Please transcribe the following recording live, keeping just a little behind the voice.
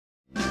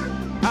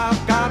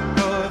I've got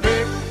the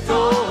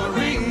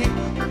victory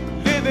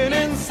living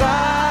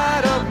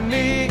inside of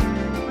me.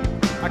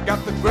 I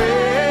got the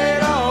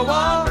greater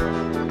one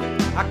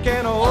I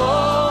can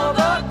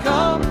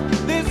overcome.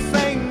 This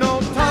ain't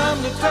no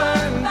time to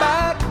turn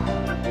back,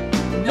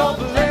 no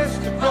place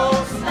to grow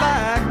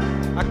slack.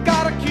 I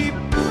gotta keep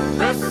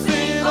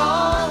pressing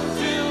on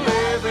till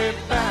every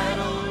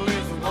battle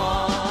is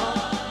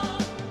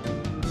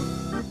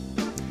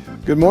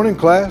won. Good morning,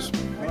 class.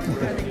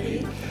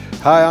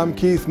 Hi, I'm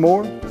Keith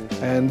Moore,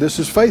 and this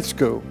is Faith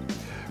School.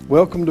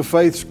 Welcome to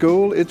Faith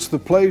School. It's the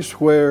place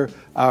where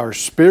our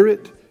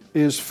spirit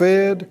is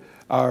fed,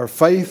 our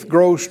faith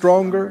grows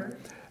stronger,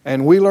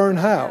 and we learn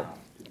how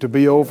to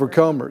be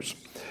overcomers.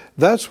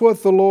 That's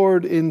what the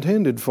Lord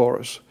intended for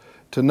us,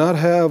 to not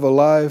have a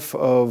life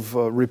of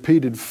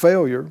repeated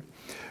failure,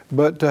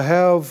 but to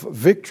have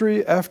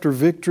victory after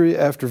victory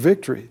after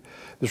victory.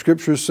 The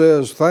Scripture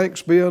says,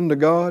 "Thanks be unto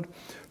God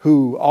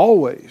who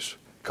always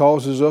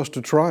causes us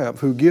to triumph,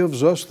 who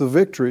gives us the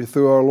victory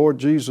through our Lord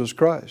Jesus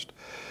Christ."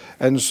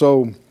 And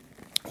so,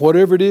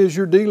 whatever it is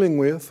you're dealing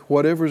with,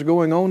 whatever is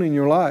going on in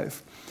your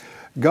life,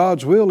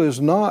 God's will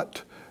is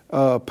not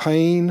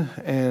pain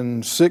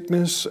and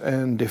sickness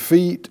and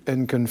defeat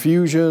and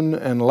confusion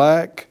and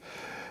lack.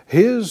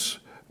 His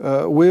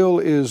will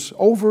is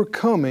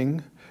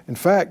overcoming, in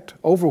fact,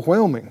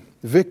 overwhelming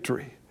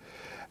victory.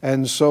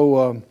 And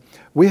so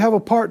we have a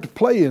part to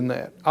play in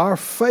that. Our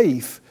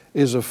faith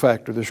is a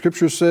factor. The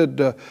Scripture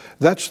said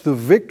that's the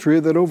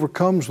victory that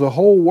overcomes the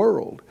whole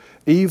world,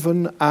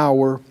 even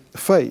our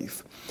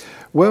faith.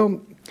 Well,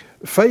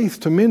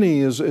 faith to many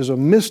is a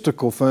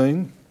mystical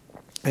thing,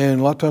 and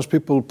a lot of times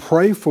people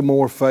pray for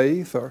more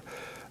faith or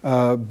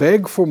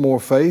beg for more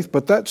faith,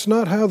 but that's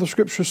not how the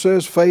Scripture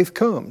says faith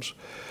comes.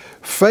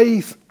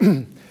 Faith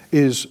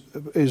is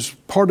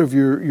part of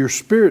your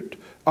spirit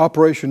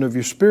operation of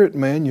your spirit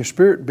man, your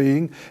spirit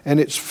being, and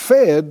it's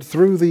fed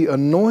through the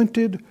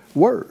anointed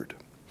Word.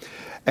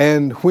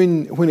 And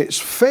when it's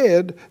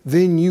fed,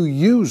 then you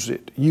use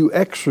it, you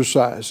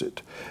exercise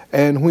it.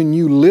 And when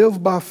you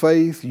live by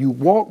faith, you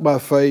walk by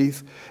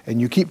faith,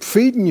 and you keep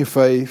feeding your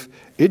faith,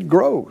 it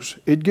grows,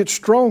 it gets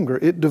stronger,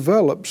 it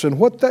develops. And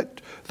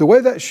the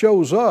way that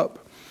shows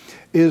up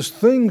is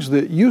things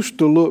that used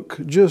to look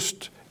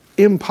just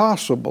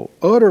impossible,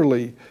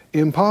 utterly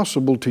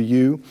impossible to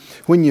you.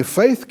 When your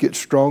faith gets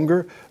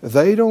stronger,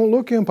 they don't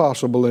look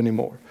impossible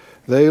anymore.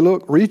 They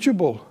look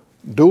reachable,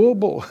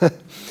 doable.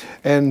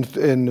 And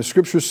the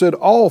Scripture said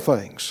all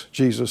things,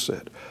 Jesus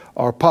said,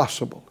 are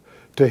possible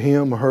to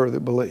him or her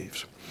that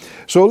believes.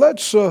 So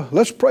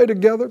let's pray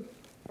together.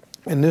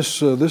 And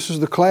this is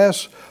the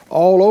class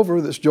all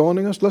over that's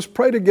joining us. Let's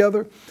pray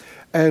together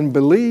and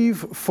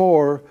believe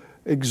for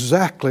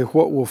exactly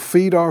what will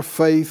feed our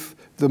faith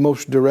the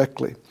most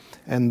directly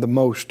and the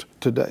most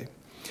today.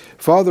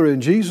 Father,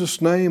 in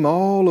Jesus' name,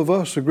 all of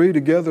us agree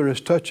together as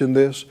touching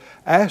this,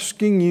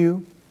 asking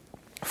you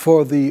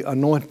for the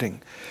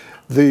anointing,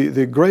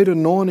 the great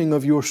anointing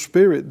of your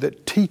Spirit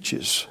that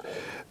teaches,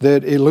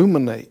 that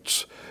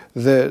illuminates,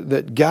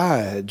 that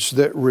guides,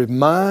 that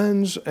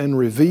reminds and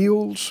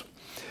reveals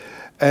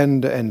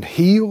and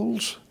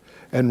heals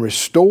and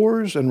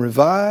restores and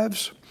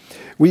revives.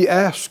 We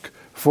ask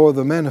for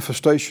the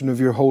manifestation of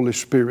your Holy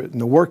Spirit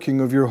and the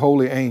working of your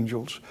holy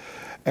angels.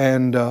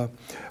 And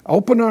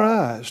open our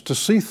eyes to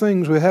see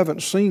things we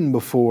haven't seen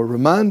before.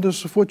 Remind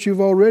us of what you've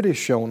already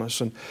shown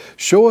us and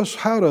show us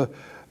how to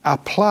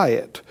apply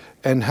it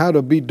and how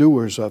to be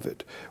doers of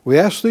it. We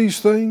ask these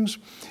things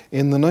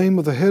in the name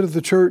of the head of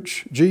the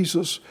church,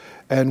 Jesus,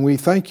 and we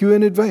thank you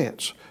in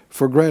advance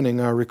for granting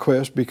our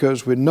request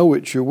because we know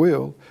it's your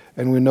will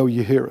and we know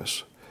you hear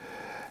us.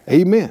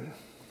 Amen.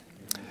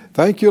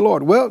 Thank you,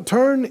 Lord. Well,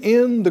 turn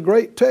in the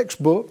great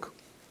textbook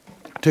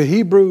to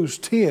Hebrews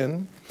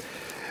 10.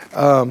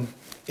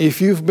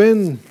 If you've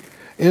been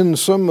in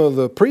some of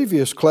the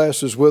previous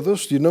classes with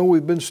us, you know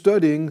we've been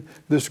studying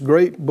this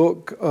great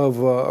book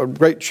of, a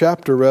great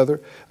chapter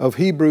rather, of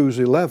Hebrews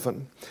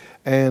 11.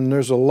 And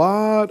there's a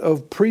lot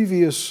of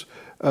previous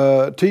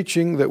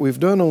teaching that we've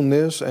done on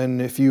this,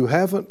 and if you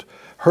haven't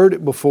heard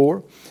it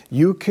before,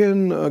 you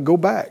can go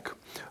back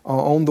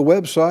on the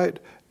website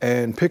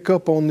and pick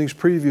up on these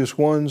previous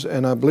ones,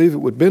 and I believe it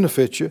would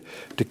benefit you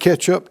to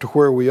catch up to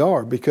where we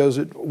are because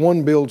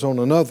one builds on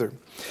another.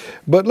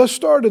 But let's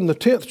start in the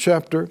 10th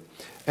chapter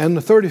and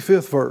the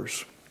 35th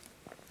verse.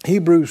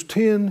 Hebrews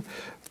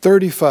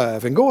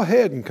 10:35. And go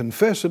ahead and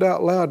confess it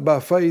out loud by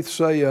faith.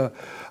 Say,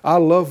 I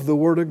love the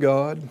Word of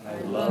God.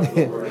 I love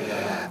the Word of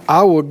God.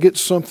 I will get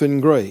something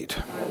great,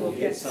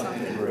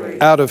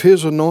 out of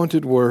His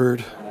anointed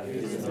Word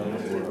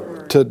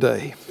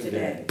today.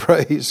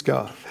 Praise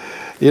God.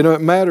 You know,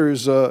 it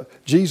matters.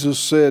 Jesus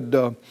said,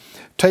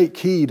 take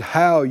heed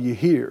how you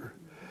hear.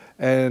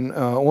 And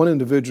one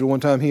individual,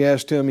 one time he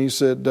asked him, he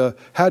said,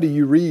 how do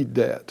you read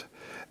that?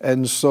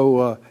 And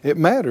so it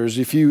matters.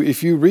 If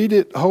you read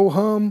it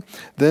ho-hum,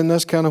 then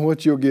that's kind of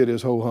what you'll get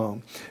is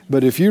ho-hum.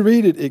 But if you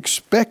read it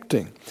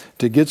expecting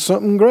to get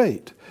something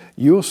great,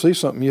 you'll see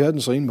something you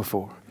hadn't seen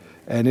before.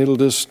 And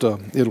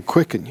it'll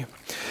quicken you.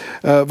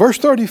 Verse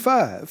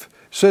 35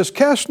 says,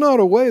 "Cast not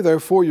away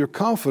therefore your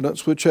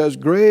confidence, which has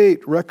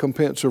great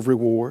recompense of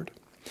reward.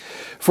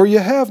 For you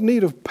have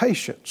need of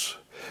patience,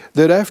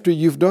 that after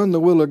you've done the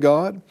will of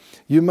God,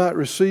 you might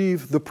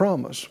receive the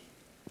promise."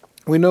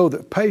 We know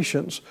that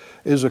patience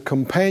is a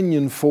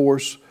companion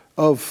force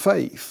of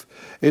faith.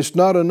 It's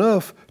not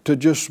enough to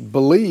just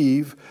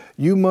believe.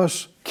 You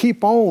must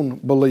keep on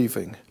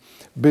believing.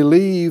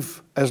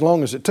 Believe as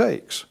long as it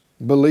takes.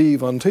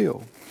 Believe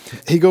until.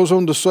 He goes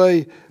on to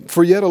say,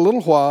 "For yet a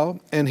little while,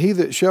 and he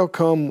that shall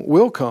come,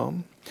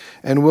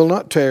 and will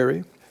not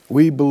tarry."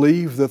 We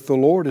believe that the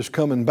Lord is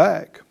coming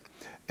back,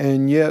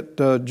 and yet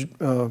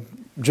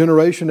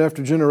generation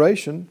after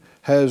generation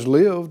has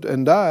lived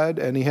and died,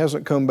 and he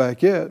hasn't come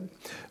back yet.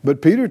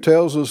 But Peter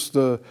tells us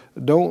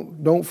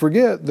don't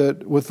forget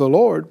that with the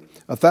Lord,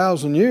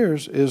 1,000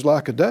 years is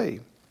like a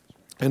day.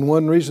 And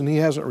one reason he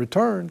hasn't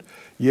returned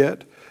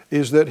yet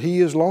is that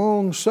he is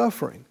long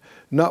suffering,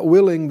 not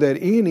willing that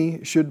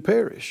any should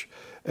perish.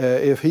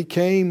 If he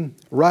came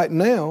right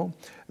now,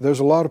 there's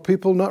a lot of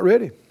people not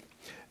ready,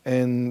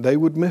 and they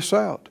would miss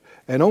out.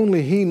 And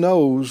only he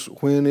knows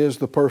when is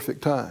the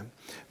perfect time.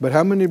 But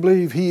how many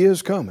believe he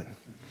is coming?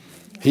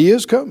 He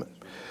is coming.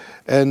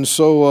 And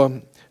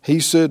so he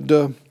said,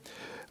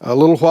 "A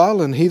little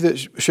while, and he that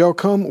shall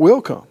come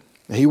will come."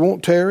 He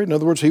won't tarry. In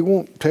other words, he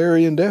won't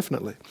tarry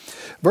indefinitely.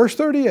 Verse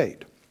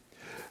 38,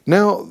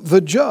 "Now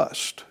the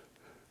just,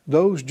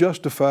 those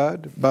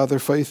justified by their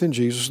faith in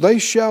Jesus, they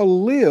shall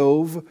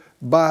live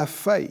by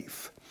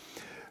faith."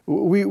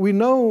 We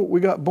know we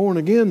got born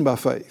again by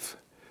faith.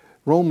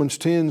 Romans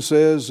 10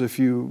 says, if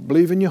you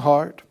believe in your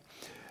heart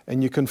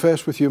and you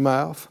confess with your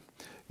mouth,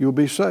 you'll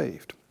be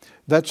saved.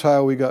 That's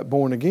how we got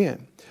born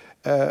again.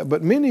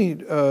 But many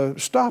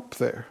stop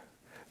there.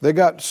 They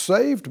got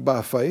saved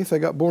by faith, they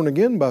got born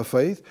again by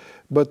faith,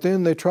 but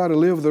then they try to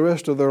live the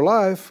rest of their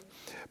life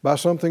by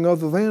something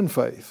other than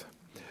faith.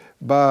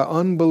 By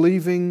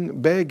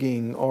unbelieving,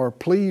 begging, or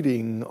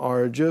pleading,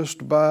 or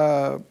just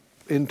by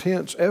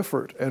intense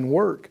effort and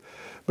work.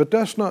 But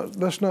that's not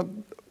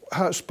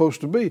how it's supposed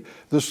to be.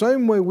 The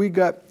same way we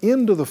got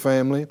into the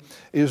family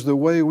is the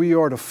way we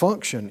are to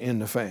function in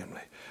the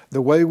family.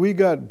 The way we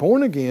got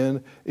born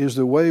again is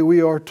the way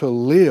we are to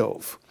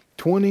live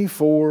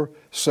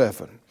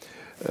 24/7.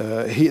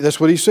 That's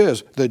what he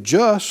says. The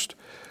just,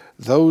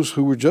 those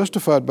who were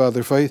justified by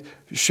their faith,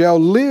 shall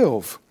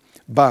live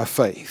by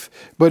faith.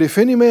 But if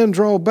any man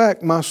draw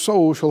back, my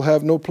soul shall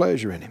have no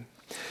pleasure in him.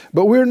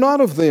 But we're not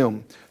of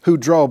them who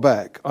draw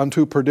back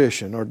unto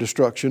perdition or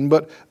destruction,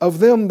 but of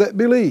them that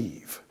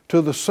believe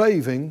to the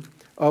saving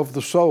of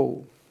the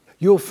soul.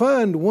 You'll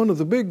find one of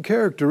the big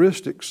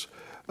characteristics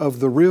of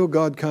the real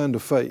God kind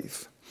of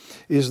faith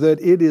is that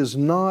it is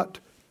not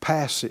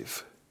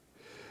passive.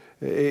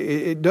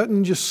 It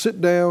doesn't just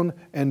sit down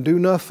and do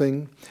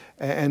nothing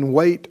and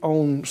wait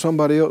on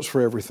somebody else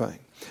for everything.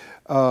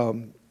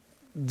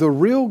 The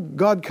real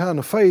God kind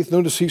of faith,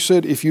 notice he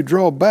said, if you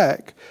draw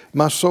back,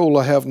 my soul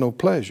I have no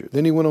pleasure.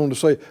 Then he went on to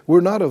say,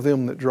 we're not of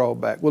them that draw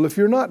back. Well, if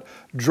you're not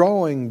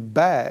drawing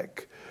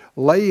back,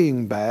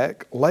 laying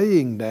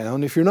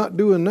down, if you're not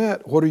doing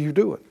that, what are you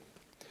doing?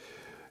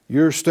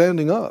 You're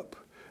standing up.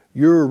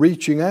 You're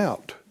reaching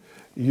out.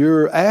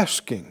 You're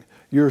asking.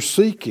 You're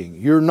seeking.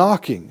 You're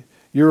knocking.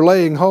 You're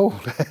laying hold.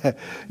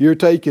 You're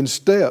taking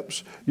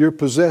steps. You're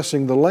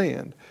possessing the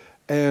land.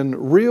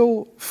 And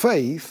real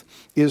faith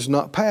is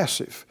not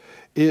passive.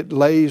 It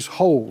lays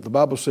hold. The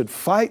Bible said,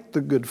 fight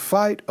the good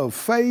fight of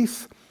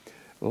faith,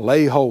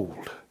 lay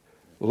hold.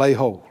 Lay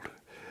hold.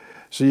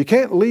 So you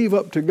can't leave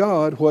up to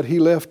God what He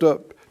left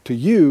up to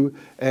you.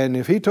 And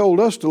if He told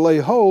us to lay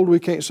hold, we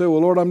can't say,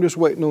 well, Lord, I'm just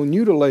waiting on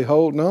you to lay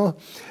hold. No.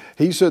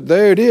 He said,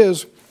 there it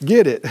is.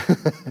 Get it.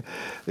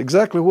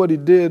 Exactly what He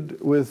did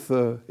with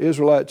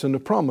Israelites in the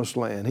Promised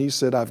Land. He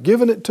said, I've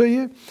given it to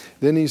you.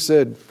 Then He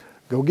said,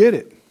 go get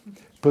it.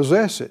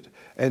 Possess it.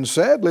 And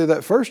sadly,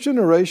 that first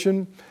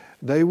generation,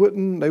 they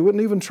wouldn't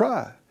even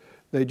try.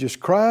 They just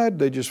cried.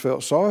 They just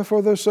felt sorry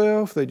for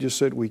themselves. They just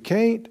said, we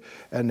can't.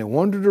 And they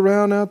wandered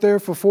around out there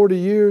for 40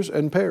 years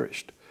and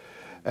perished.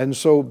 And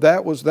so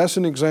that's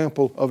an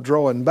example of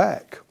drawing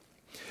back.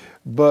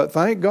 But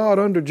thank God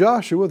under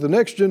Joshua, the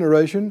next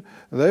generation,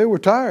 they were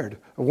tired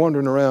of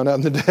wandering around out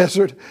in the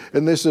desert.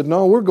 And they said,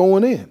 no, we're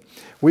going in.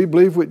 We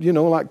believe,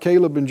 like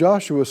Caleb and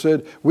Joshua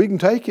said, we can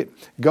take it.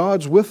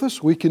 God's with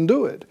us. We can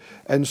do it.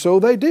 And so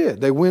they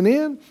did. They went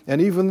in,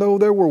 and even though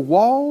there were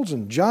walls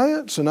and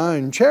giants and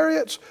iron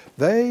chariots,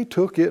 they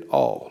took it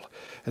all.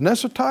 And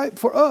that's a type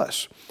for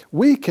us.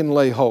 We can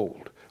lay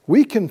hold.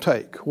 We can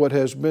take what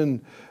has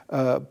been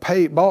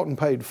bought and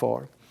paid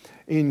for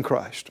in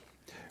Christ.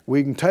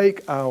 We can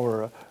take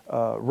our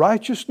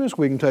righteousness,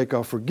 we can take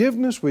our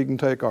forgiveness, we can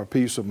take our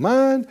peace of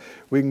mind,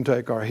 we can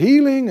take our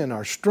healing and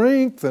our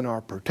strength and our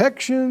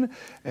protection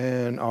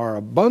and our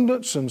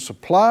abundance and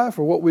supply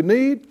for what we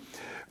need.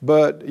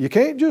 But you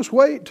can't just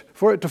wait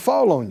for it to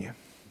fall on you.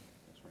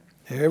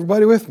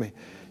 Everybody with me?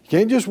 You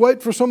can't just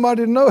wait for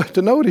somebody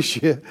to notice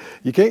you.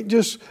 You can't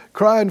just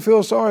cry and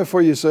feel sorry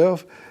for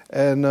yourself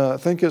and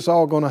think it's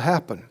all going to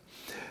happen.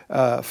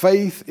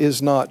 Faith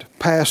is not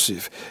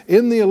passive.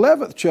 In the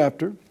 11th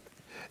chapter,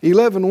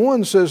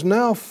 11:1 says,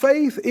 now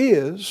faith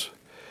is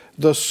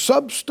the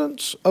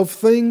substance of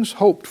things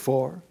hoped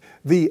for,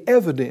 the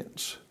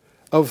evidence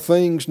of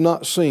things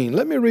not seen.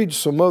 Let me read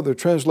some other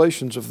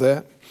translations of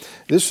that.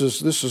 This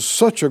is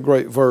such a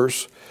great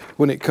verse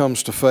when it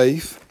comes to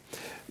faith.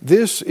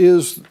 This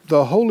is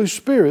the Holy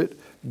Spirit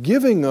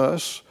giving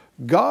us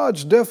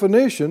God's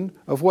definition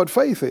of what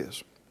faith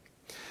is.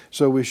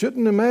 So we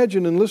shouldn't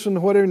imagine and listen to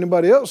what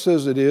anybody else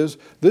says it is.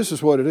 This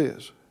is what it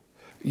is.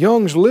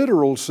 Young's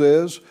Literal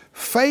says,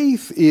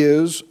 faith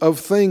is of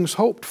things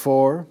hoped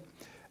for,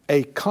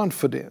 a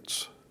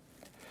confidence.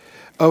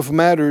 Of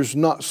matters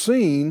not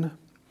seen,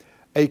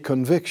 a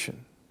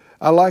conviction.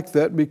 I like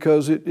that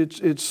because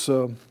it's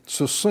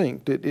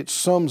succinct. It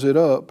sums it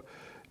up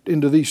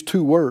into these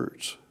two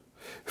words.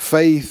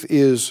 Faith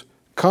is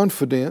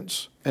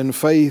confidence and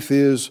faith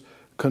is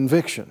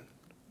conviction.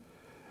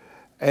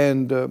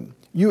 And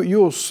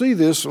you'll see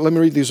this. Let me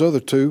read these other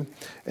two,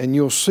 and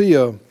you'll see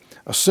a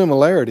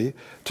similarity.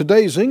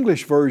 Today's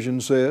English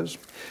version says,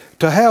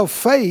 to have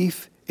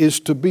faith is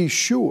to be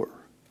sure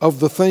of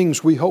the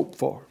things we hope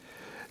for,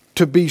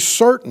 to be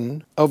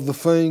certain of the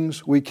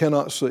things we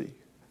cannot see.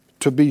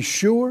 To be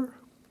sure,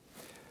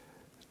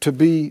 to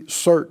be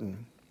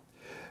certain.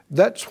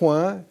 That's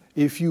why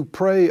if you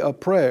pray a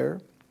prayer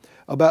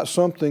about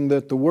something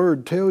that the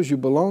Word tells you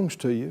belongs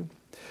to you,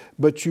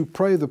 but you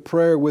pray the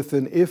prayer with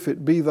an if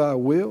it be thy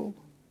will,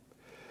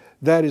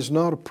 that is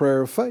not a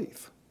prayer of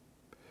faith.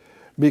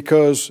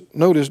 Because,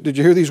 notice, did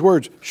you hear these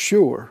words?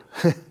 Sure,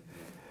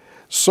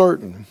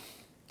 certain,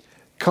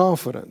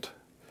 confident,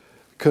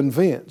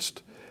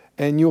 convinced.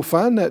 And you'll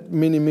find that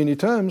many, many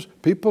times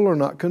people are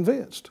not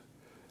convinced.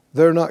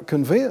 They're not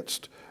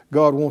convinced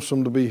God wants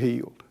them to be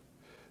healed.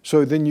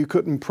 So then you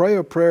couldn't pray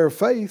a prayer of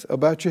faith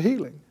about your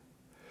healing.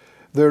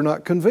 They're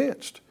not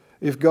convinced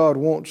if God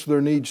wants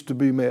their needs to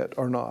be met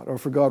or not, or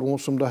if God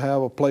wants them to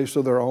have a place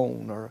of their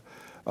own, or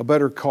a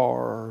better car,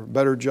 or a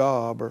better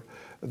job, or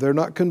they're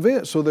not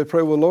convinced. So they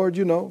pray, well, Lord,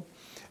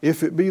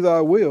 if it be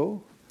thy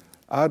will,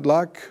 I'd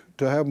like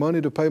to have money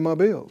to pay my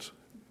bills.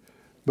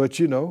 But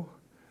your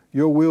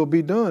will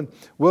be done.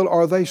 Well,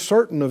 are they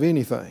certain of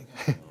anything?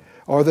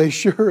 Are they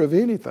sure of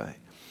anything?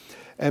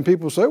 And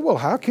people say, well,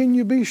 how can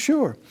you be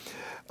sure?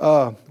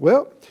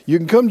 Well, you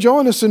can come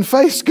join us in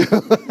Faith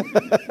School.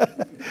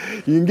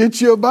 You can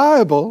get you a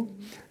Bible.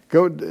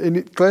 Go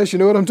in class, you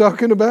know what I'm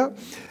talking about?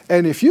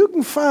 And if you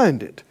can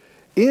find it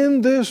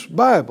in this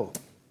Bible,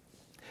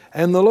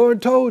 and the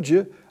Lord told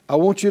you, I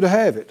want you to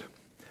have it.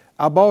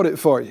 I bought it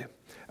for you.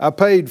 I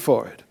paid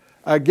for it.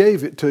 I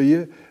gave it to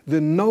you.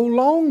 Then no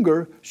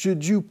longer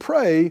should you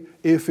pray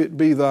if it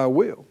be thy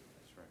will.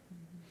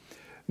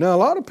 Now, a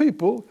lot of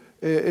people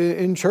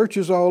in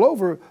churches all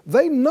over,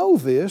 they know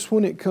this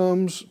when it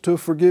comes to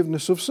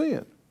forgiveness of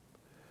sin.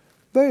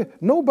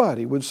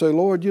 Nobody would say,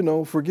 Lord,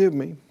 forgive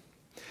me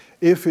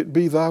if it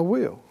be thy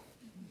will.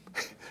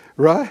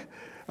 Right?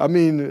 I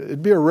mean,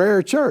 it'd be a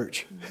rare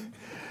church.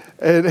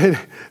 And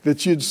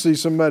that you'd see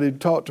somebody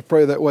taught to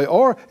pray that way.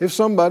 Or if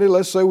somebody,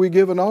 let's say we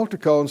give an altar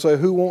call and say,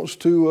 who wants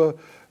to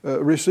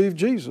receive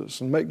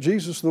Jesus and make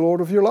Jesus the Lord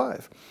of your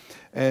life?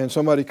 And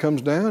somebody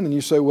comes down and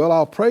you say, well,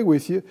 I'll pray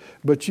with you,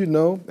 but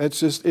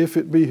that's just if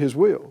it be His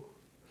will.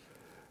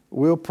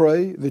 We'll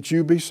pray that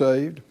you be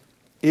saved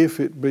if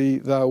it be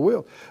thy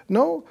will.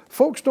 No,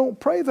 folks don't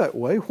pray that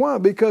way. Why?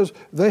 Because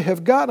they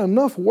have got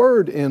enough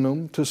word in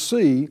them to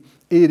see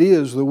it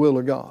is the will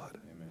of God.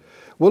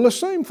 Well, the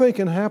same thing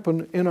can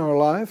happen in our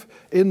life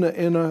in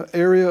the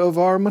area of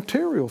our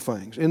material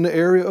things, in the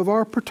area of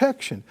our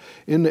protection,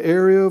 in the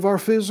area of our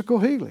physical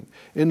healing,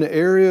 in the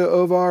area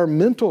of our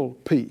mental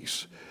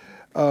peace.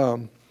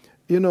 Looking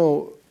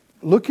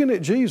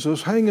at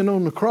Jesus hanging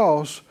on the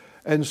cross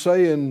and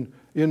saying,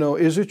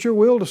 is it your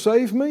will to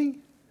save me?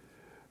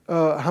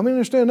 How many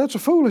understand that's a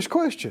foolish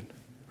question,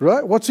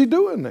 right? What's He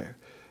doing there?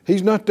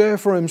 He's not there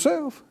for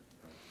Himself.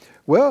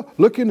 Well,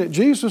 looking at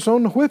Jesus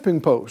on the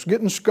whipping post,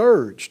 getting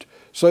scourged,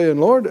 saying,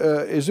 Lord,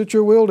 is it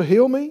your will to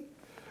heal me?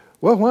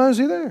 Well, why is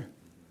He there?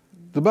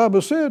 The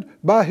Bible said,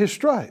 by His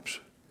stripes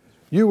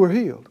you were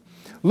healed.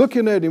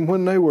 Looking at Him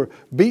when they were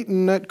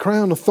beating that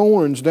crown of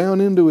thorns down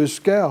into His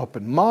scalp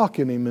and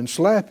mocking Him and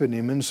slapping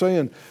Him and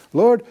saying,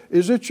 Lord,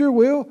 is it your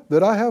will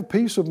that I have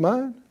peace of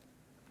mind?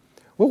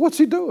 Well, what's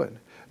He doing?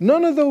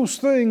 None of those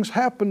things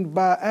happened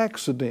by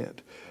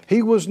accident.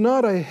 He was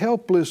not a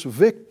helpless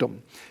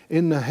victim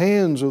in the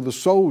hands of the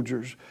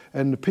soldiers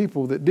and the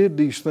people that did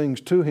these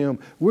things to Him.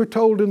 We're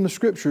told in the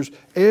Scriptures,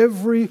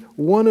 every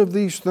one of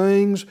these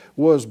things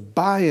was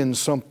buying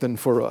something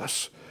for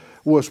us,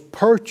 was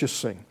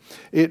purchasing.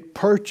 It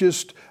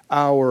purchased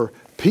our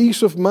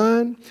peace of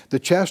mind. The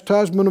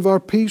chastisement of our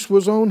peace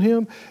was on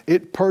Him.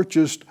 It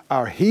purchased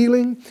our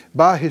healing.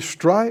 By His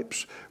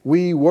stripes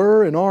we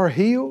were and are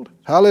healed.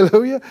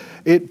 Hallelujah.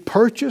 It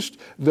purchased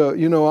the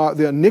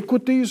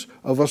iniquities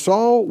of us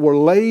all were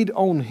laid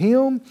on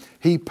Him.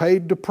 He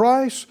paid the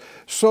price.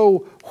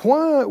 So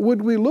why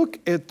would we look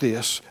at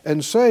this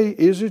and say,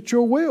 is it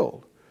your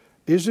will?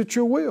 Is it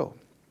your will?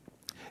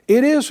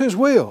 It is His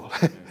will.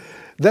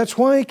 That's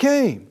why He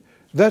came.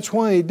 That's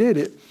why He did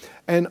it.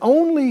 And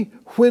only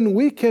when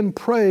we can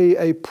pray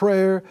a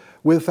prayer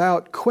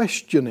without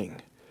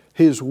questioning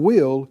His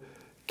will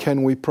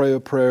can we pray a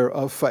prayer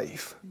of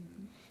faith.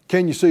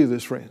 Can you see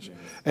this, friends?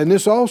 And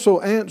this also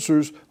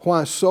answers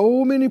why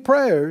so many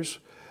prayers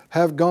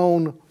have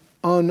gone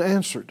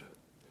unanswered.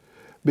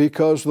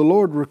 Because the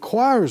Lord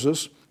requires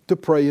us to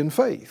pray in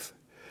faith.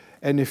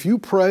 And if you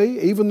pray,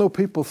 even though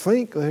people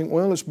think,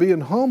 well, it's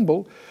being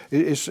humble,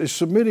 it's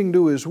submitting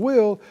to His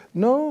will.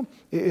 No,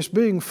 it's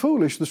being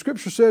foolish. The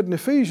Scripture said in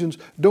Ephesians,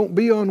 don't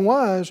be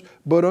unwise,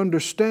 but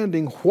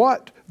understanding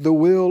what the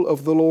will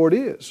of the Lord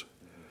is.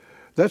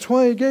 That's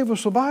why He gave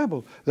us a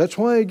Bible. That's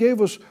why He gave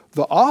us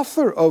the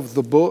author of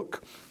the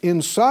book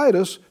inside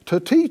us to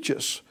teach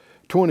us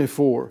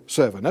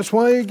 24/7. That's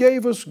why He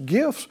gave us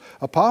gifts,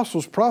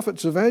 apostles,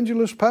 prophets,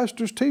 evangelists,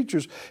 pastors,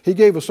 teachers. He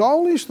gave us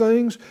all these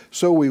things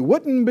so we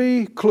wouldn't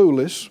be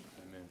clueless.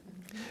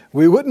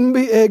 We wouldn't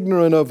be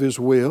ignorant of His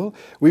will.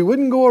 We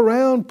wouldn't go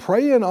around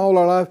praying all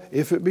our life,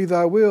 if it be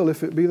Thy will,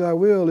 if it be Thy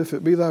will, if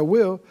it be Thy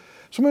will.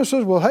 Somebody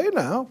says, well, hey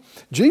now,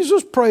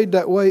 Jesus prayed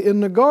that way in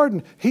the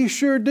garden. He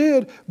sure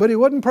did, but He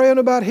wasn't praying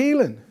about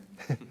healing.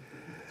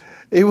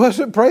 He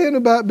wasn't praying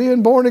about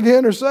being born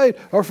again or saved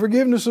or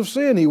forgiveness of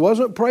sin. He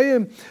wasn't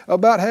praying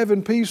about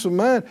having peace of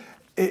mind.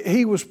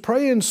 He was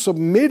praying,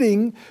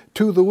 submitting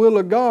to the will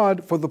of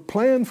God for the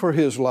plan for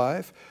His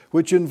life,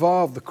 which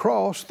involved the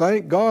cross.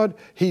 Thank God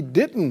He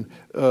didn't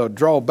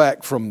draw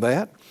back from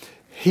that.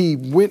 He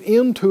went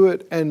into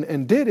it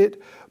and did it.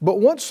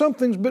 But once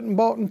something's been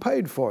bought and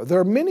paid for, there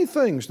are many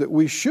things that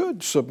we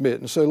should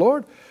submit and say,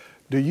 Lord,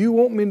 do you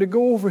want me to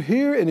go over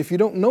here? And if you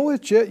don't know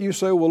it yet, you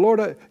say, well,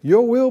 Lord,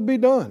 your will be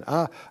done.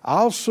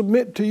 I'll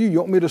submit to you. You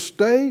want me to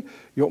stay?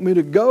 You want me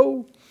to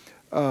go?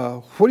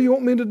 What do you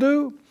want me to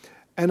do?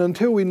 And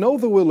until we know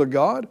the will of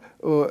God,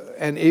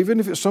 and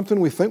even if it's something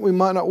we think we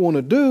might not want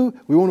to do,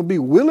 we want to be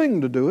willing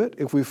to do it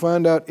if we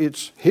find out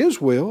it's His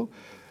will.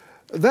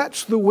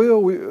 That's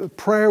the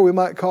prayer we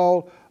might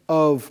call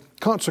of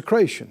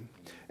consecration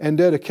and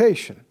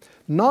dedication,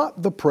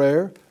 not the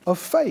prayer of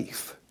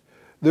faith.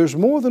 There's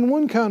more than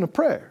one kind of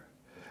prayer.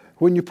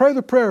 When you pray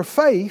the prayer of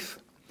faith,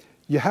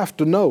 you have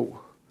to know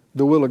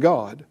the will of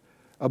God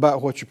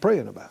about what you're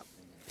praying about.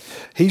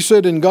 He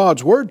said in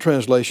God's Word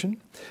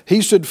translation,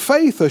 He said,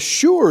 faith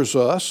assures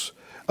us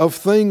of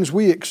things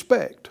we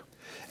expect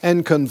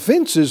and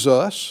convinces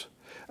us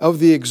of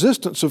the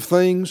existence of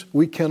things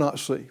we cannot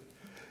see.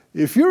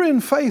 If you're in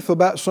faith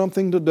about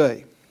something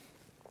today,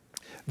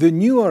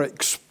 then you are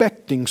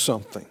expecting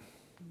something.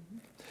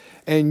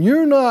 And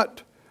you're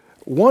not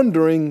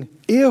wondering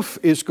if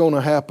it's going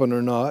to happen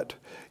or not.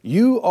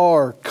 You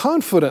are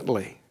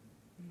confidently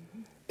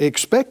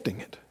expecting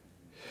it.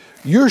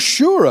 You're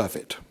sure of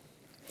it.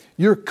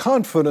 You're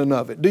confident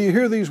of it. Do you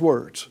hear these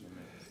words?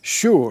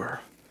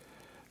 Sure,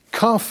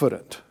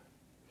 confident.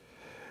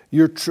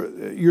 You're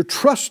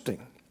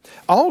trusting.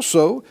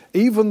 Also,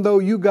 even though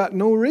you got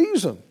no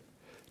reason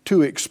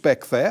to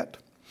expect that,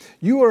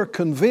 you are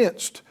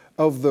convinced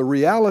of the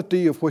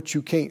reality of what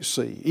you can't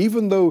see.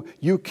 Even though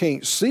you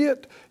can't see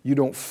it, you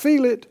don't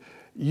feel it,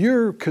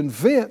 you're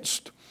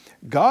convinced.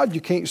 God,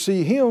 you can't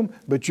see Him,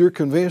 but you're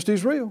convinced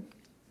He's real.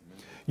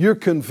 You're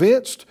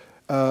convinced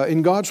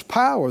in God's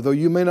power, though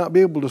you may not be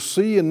able to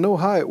see and know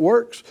how it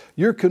works,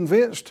 you're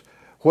convinced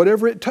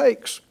whatever it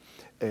takes,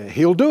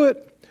 He'll do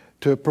it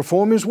to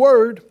perform His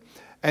word.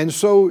 And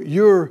so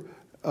your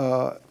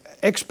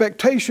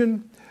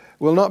expectation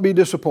will not be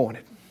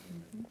disappointed.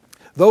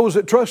 Those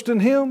that trust in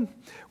Him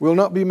will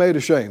not be made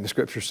ashamed, the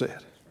Scripture said.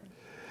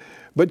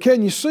 But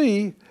can you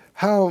see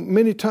how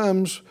many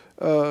times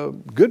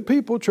good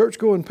people,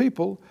 church-going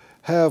people,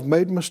 have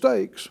made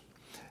mistakes?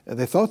 And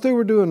they thought they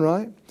were doing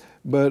right,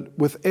 but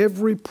with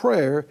every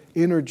prayer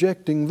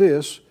interjecting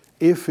this,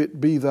 if it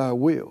be Thy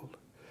will.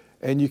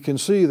 And you can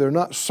see they're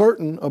not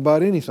certain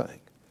about anything,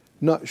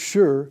 not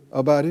sure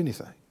about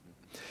anything.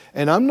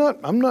 And I'm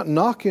not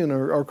knocking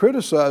or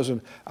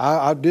criticizing.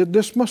 I did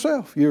this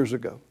myself years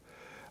ago.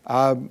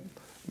 I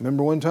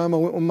remember one time I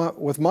went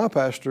with my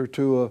pastor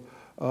to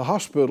a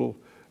hospital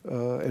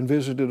and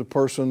visited a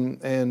person,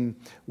 and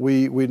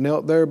we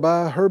knelt there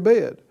by her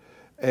bed.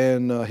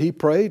 And he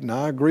prayed, and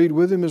I agreed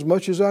with him as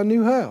much as I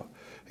knew how.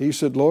 He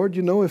said, Lord,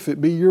 if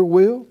it be your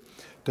will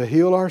to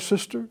heal our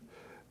sister,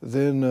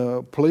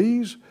 then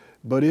please.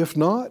 But if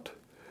not,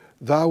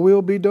 Thy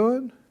will be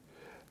done.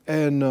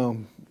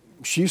 And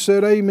she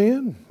said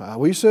amen.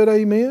 We said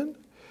amen.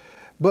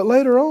 But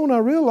later on I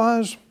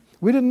realized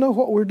we didn't know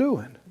what we were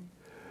doing.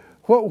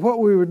 What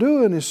we were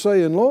doing is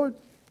saying, Lord,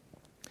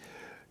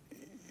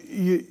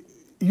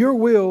 your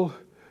will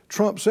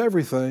trumps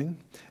everything,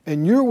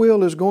 and your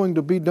will is going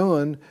to be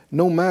done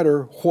no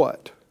matter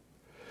what.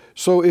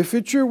 So if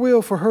it's your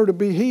will for her to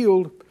be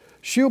healed,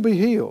 she'll be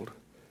healed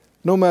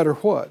no matter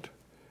what.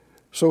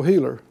 So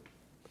heal her.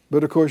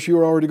 But of course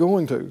you're already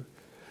going to.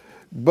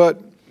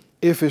 But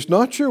if it's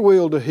not your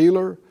will to heal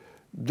her,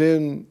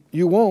 then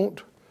you won't.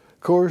 Of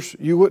course,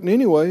 you wouldn't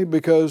anyway,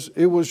 because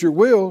it was your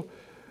will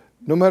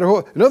no matter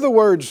what. In other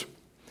words,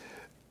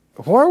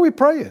 Why are we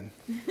praying?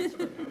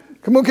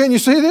 Come on, can you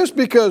see this?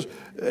 Because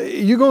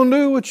you're going to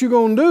do what you're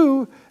going to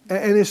do,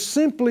 and it's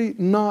simply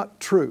not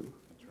true.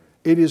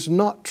 It is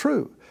not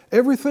true.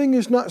 Everything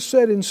is not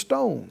set in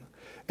stone,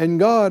 and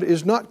God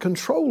is not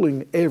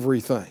controlling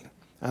everything.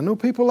 I know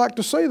people like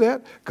to say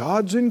that.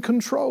 God's in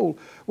control.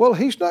 Well,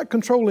 He's not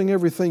controlling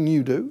everything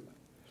you do.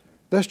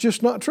 That's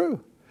just not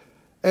true.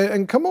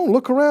 And come on,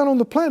 look around on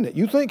the planet.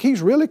 You think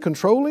He's really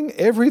controlling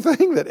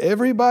everything that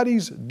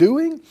everybody's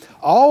doing?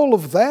 All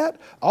of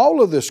that,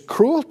 all of this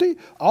cruelty,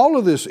 all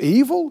of this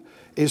evil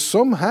is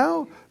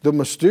somehow the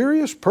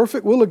mysterious,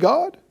 perfect will of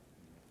God?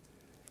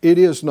 It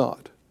is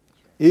not.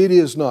 It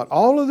is not.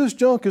 All of this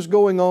junk is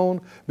going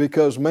on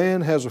because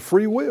man has a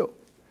free will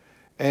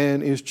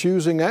and is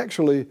choosing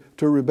actually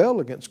to rebel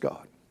against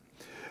God.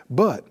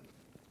 But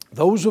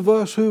those of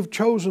us who've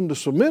chosen to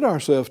submit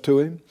ourselves to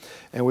Him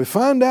and we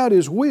find out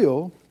His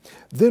will,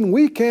 then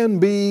we can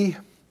be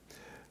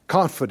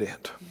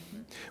confident.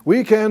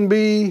 We can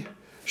be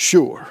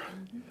sure.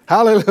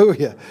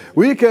 Hallelujah.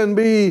 We can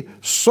be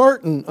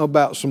certain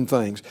about some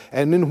things.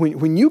 And then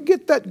when you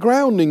get that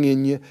grounding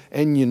in you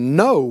and you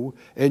know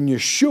and you're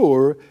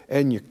sure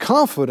and you're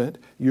confident,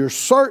 you're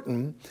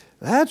certain,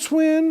 that's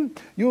when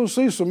you'll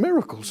see some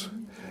miracles.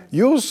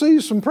 You'll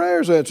see some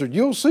prayers answered.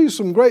 You'll see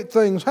some great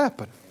things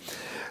happen.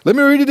 Let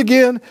me read it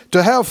again.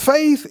 To have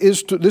faith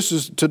is to, this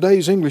is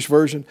today's English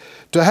version,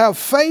 to have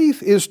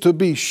faith is to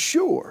be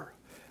sure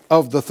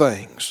of the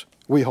things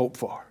we hope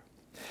for,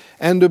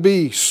 and to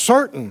be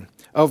certain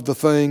of the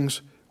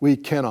things we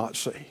cannot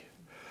see.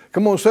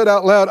 Come on, say it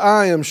out loud.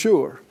 I am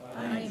sure,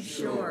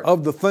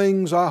 of the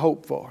things I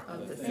hope for,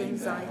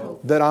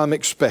 that I'm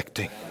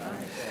expecting.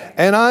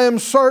 And I am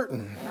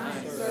certain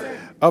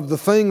of the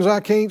things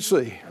I can't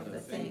see.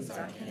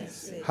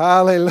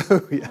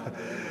 Hallelujah.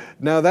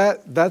 Now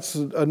that's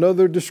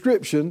another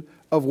description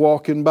of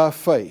walking by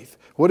faith.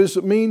 What does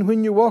it mean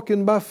when you're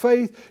walking by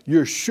faith?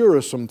 You're sure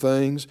of some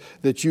things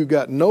that you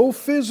got no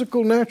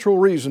physical, natural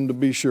reason to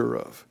be sure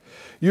of.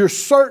 You're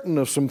certain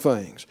of some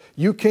things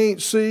you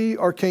can't see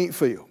or can't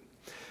feel.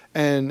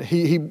 And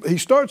he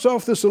starts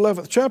off this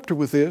 11th chapter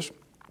with this,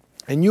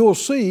 and you'll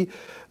see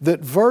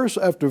that verse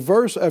after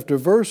verse after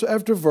verse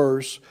after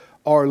verse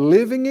are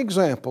living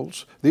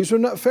examples. These are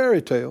not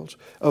fairy tales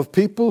of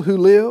people who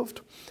lived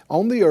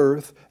on the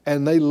earth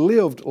and they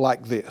lived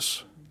like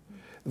this.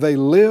 They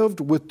lived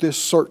with this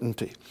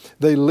certainty.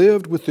 They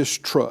lived with this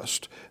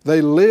trust.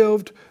 They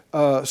lived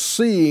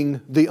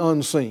seeing the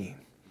unseen.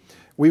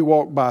 We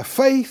walk by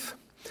faith,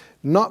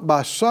 not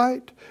by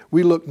sight.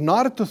 We look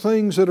not at the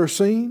things that are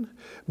seen,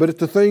 but at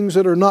the things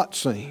that are not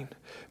seen.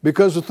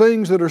 Because the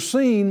things that are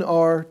seen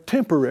are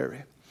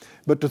temporary,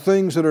 but the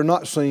things that are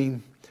not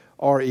seen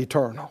are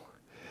eternal.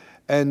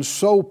 And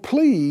so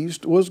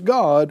pleased was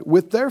God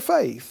with their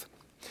faith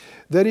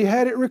that He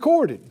had it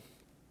recorded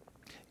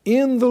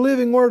in the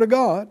living Word of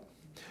God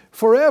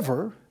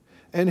forever.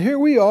 And here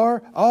we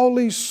are all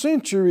these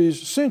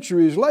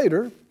centuries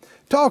later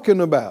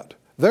talking about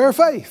their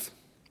faith.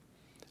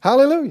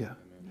 Hallelujah.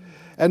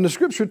 And the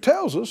Scripture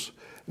tells us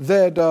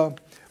that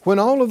when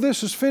all of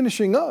this is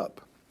finishing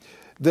up,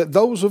 that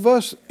those of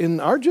us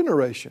in our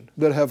generation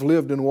that have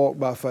lived and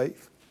walked by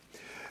faith,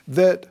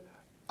 that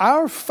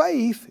our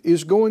faith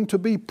is going to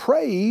be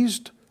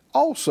praised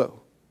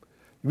also.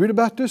 You read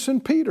about this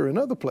in Peter and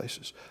other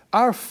places.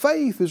 Our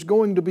faith is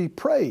going to be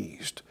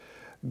praised.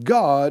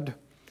 God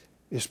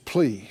is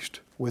pleased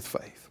with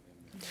faith.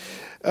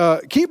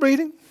 Keep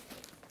reading.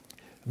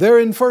 There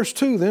in verse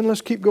 2 then,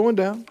 let's keep going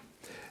down.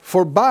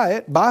 For by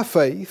it, by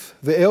faith,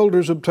 the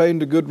elders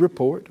obtained a good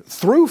report.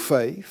 Through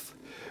faith,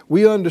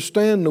 we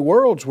understand the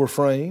worlds were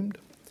framed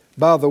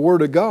by the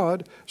Word of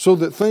God, so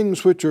that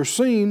things which are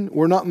seen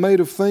were not made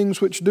of things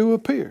which do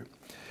appear.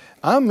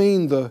 I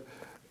mean the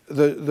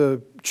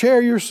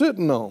chair you're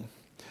sitting on,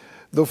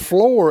 the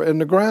floor and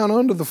the ground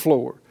under the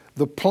floor,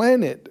 the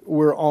planet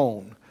we're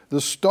on,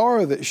 the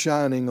star that's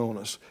shining on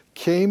us,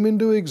 came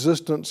into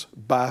existence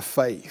by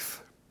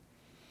faith.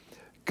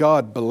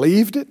 God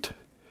believed it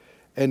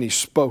and He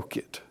spoke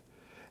it.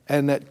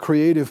 And that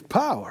creative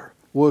power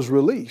was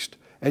released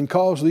and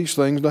caused these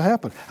things to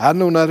happen. I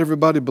know not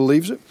everybody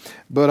believes it,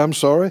 but I'm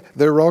sorry,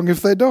 they're wrong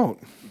if they don't.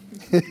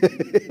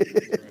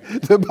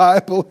 The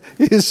Bible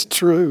is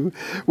true.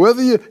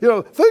 Whether you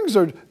know, things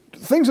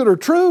that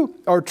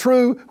are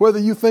true whether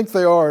you think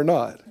they are or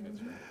not.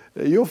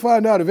 You'll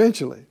find out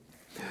eventually.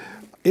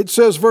 It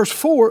says, verse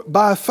 4,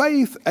 by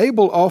faith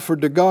Abel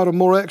offered to God a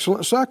more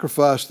excellent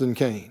sacrifice than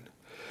Cain,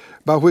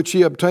 by which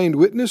he obtained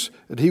witness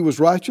that he was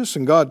righteous,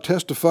 and God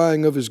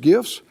testifying of his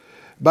gifts,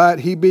 by it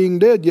he being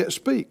dead yet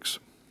speaks.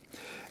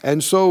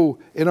 And so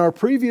in our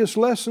previous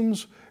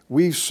lessons,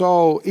 we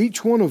saw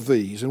each one of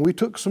these, and we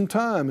took some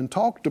time and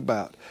talked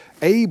about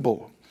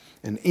Abel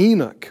and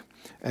Enoch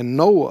and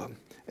Noah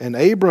and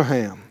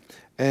Abraham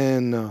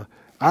and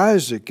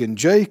Isaac and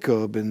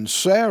Jacob and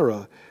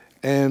Sarah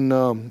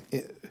and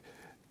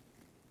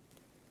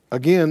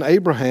again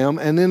Abraham.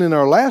 And then in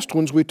our last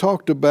ones, we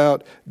talked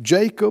about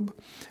Jacob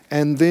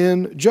and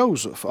then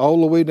Joseph,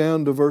 all the way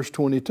down to verse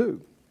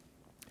 22.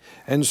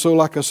 And so,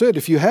 like I said,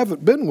 if you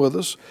haven't been with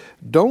us,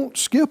 don't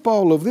skip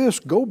all of this.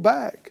 Go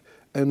back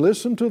and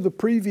listen to the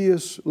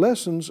previous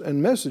lessons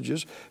and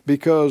messages,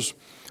 because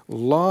a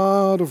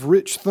lot of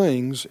rich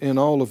things in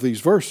all of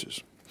these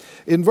verses.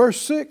 In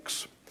verse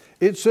 6,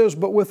 it says,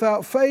 "But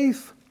without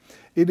faith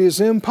it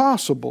is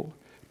impossible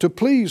to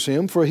please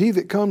Him, for he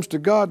that comes to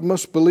God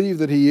must believe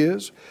that He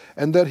is,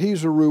 and that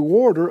He's a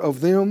rewarder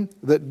of them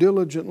that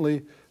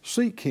diligently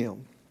seek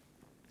Him."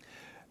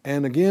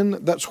 And again,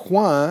 that's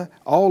why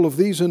all of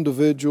these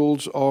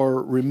individuals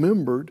are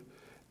remembered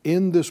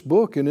in this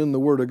book and in the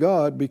Word of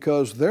God,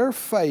 because their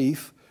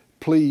faith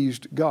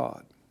pleased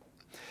God.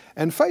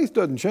 And faith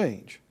doesn't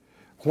change.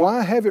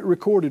 Why have it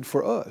recorded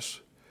for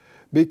us?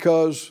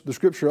 Because the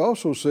Scripture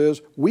also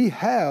says we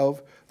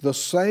have the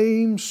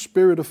same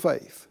spirit of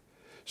faith.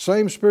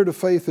 Same spirit of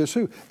faith as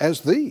who?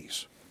 As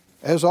these,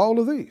 as all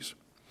of these.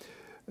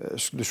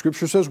 The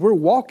Scripture says we're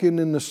walking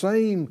in the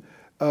same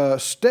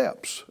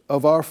steps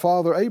of our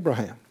father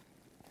Abraham.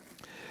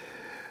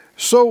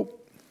 So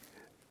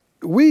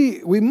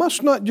we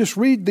must not just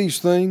read these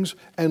things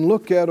and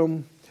look at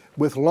them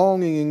with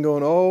longing and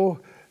going, oh,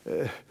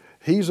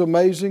 he's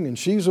amazing and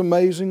she's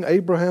amazing,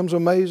 Abraham's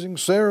amazing,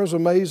 Sarah's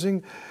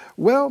amazing.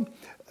 Well,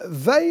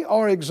 they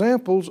are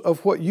examples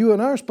of what you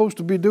and I are supposed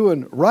to be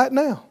doing right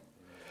now.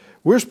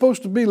 We're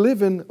supposed to be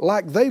living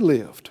like they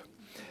lived.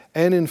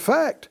 And in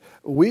fact,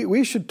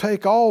 we should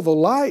take all the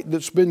light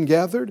that's been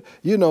gathered.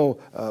 You know,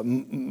 a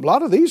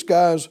lot of these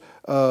guys,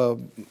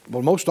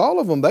 most all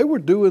of them, they were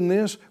doing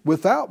this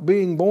without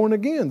being born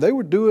again. They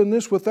were doing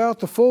this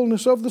without the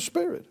fullness of the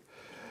Spirit.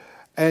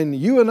 And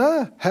you and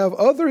I have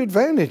other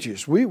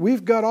advantages.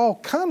 We've got all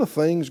kind of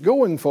things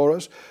going for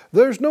us.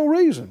 There's no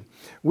reason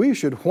we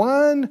should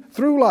whine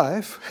through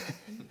life.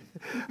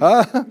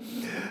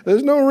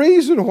 There's no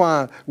reason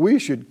why we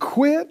should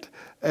quit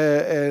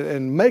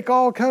and make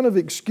all kind of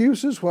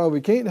excuses why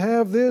we can't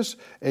have this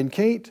and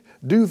can't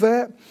do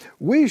that.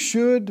 We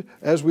should,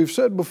 as we've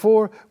said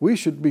before, we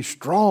should be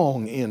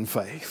strong in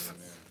faith.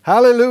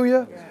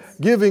 Hallelujah. Yes.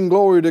 Giving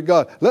glory to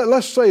God.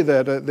 Let's say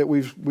that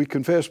we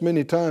confess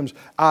many times.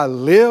 I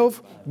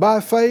live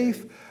by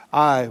faith.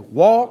 I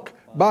walk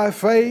by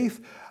faith.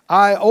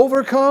 I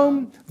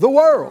overcome the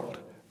world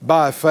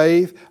by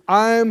faith.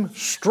 I'm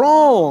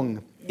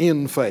strong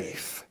in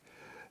faith.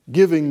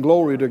 Giving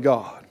glory to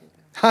God.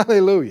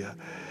 Hallelujah.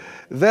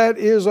 That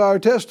is our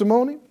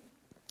testimony.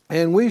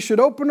 And we should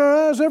open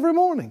our eyes every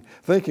morning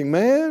thinking,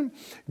 man,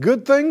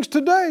 good things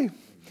today,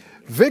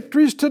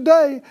 victories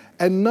today,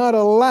 and not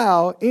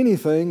allow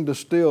anything to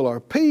steal our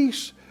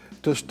peace,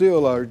 to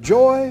steal our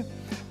joy,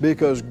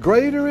 because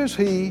greater is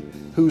He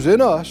who's in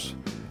us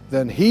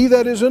than he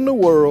that is in the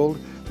world.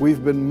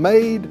 We've been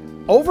made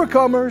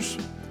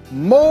overcomers,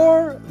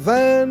 more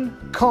than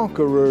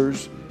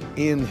conquerors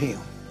in Him.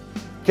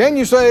 Can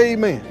you say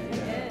amen?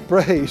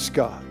 Praise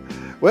God.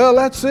 Well,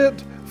 that's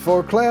it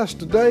for class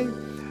today.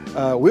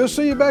 We'll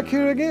see you back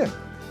here again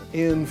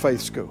in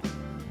Faith School.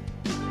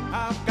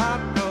 I've got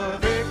the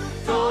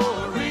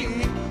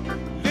victory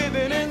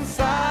living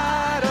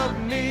inside of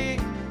me.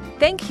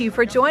 Thank you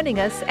for joining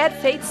us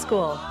at Faith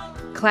School.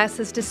 Class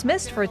is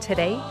dismissed for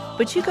today,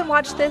 but you can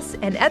watch this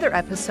and other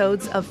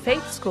episodes of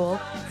Faith School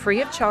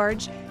free of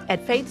charge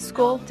at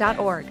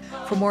faithschool.org.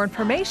 For more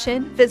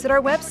information, visit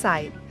our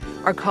website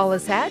or call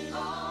us at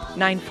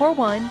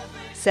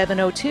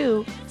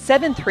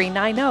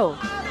 941-702-7390.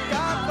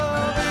 Got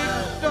the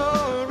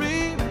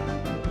victory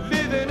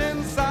living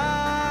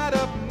inside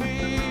of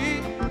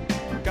me.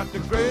 Got the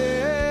great